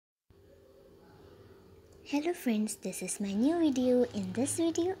Hello friends, this is my new video. In this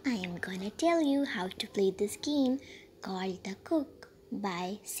video, I am gonna tell you how to play this game called The Cook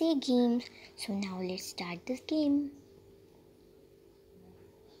by Say Games. So now let's start this game.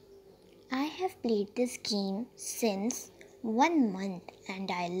 I have played this game since 1 month and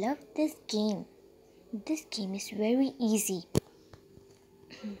I love this game. This game is very easy.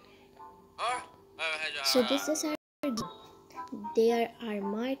 So this is our game. There are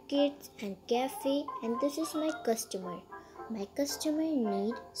markets and cafe and this is my customer. My customer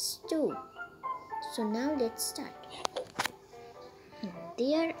need stew. So now let's start.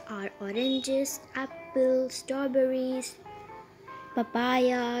 There are oranges, apples, strawberries,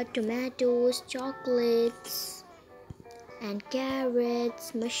 papaya, tomatoes, chocolates and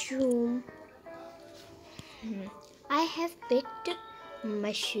carrots, mushroom. I have picked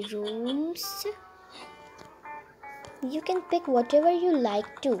mushrooms. You can pick whatever you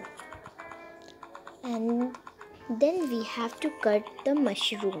like to. And then we have to cut the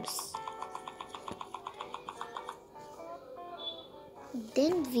mushrooms.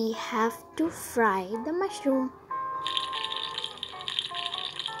 Then we have to fry the mushroom.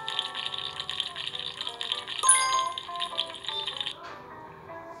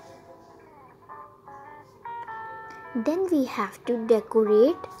 Then we have to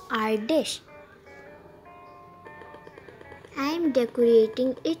decorate our dish. I am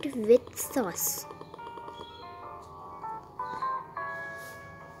decorating it with sauce.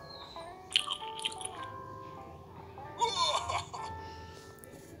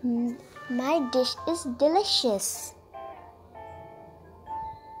 My dish is delicious.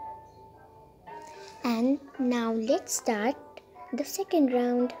 And now let's start the second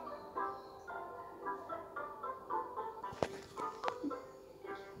round.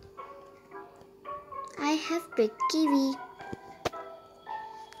 I have picked kiwi.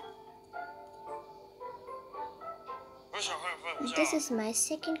 This is my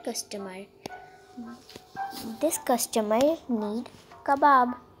second customer. This customer need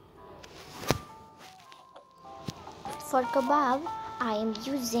kebab. For kebab, I am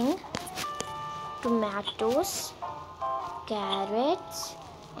using tomatoes, carrots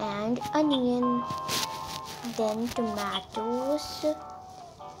and onion. Then tomatoes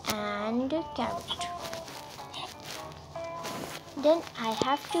and carrot. Then I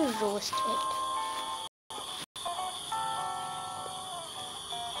have to roast it.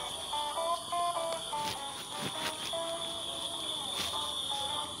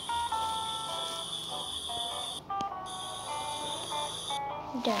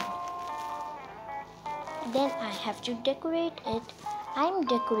 Done. Then I have to decorate it. I'm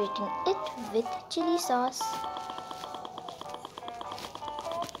decorating it with chili sauce.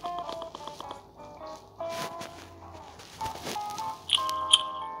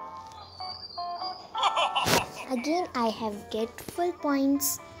 Again I have get full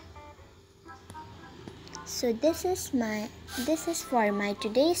points. So this is for my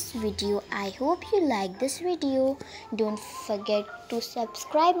today's video. I hope you like this video. Don't forget to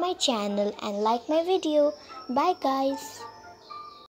subscribe my channel and like my video. Bye guys.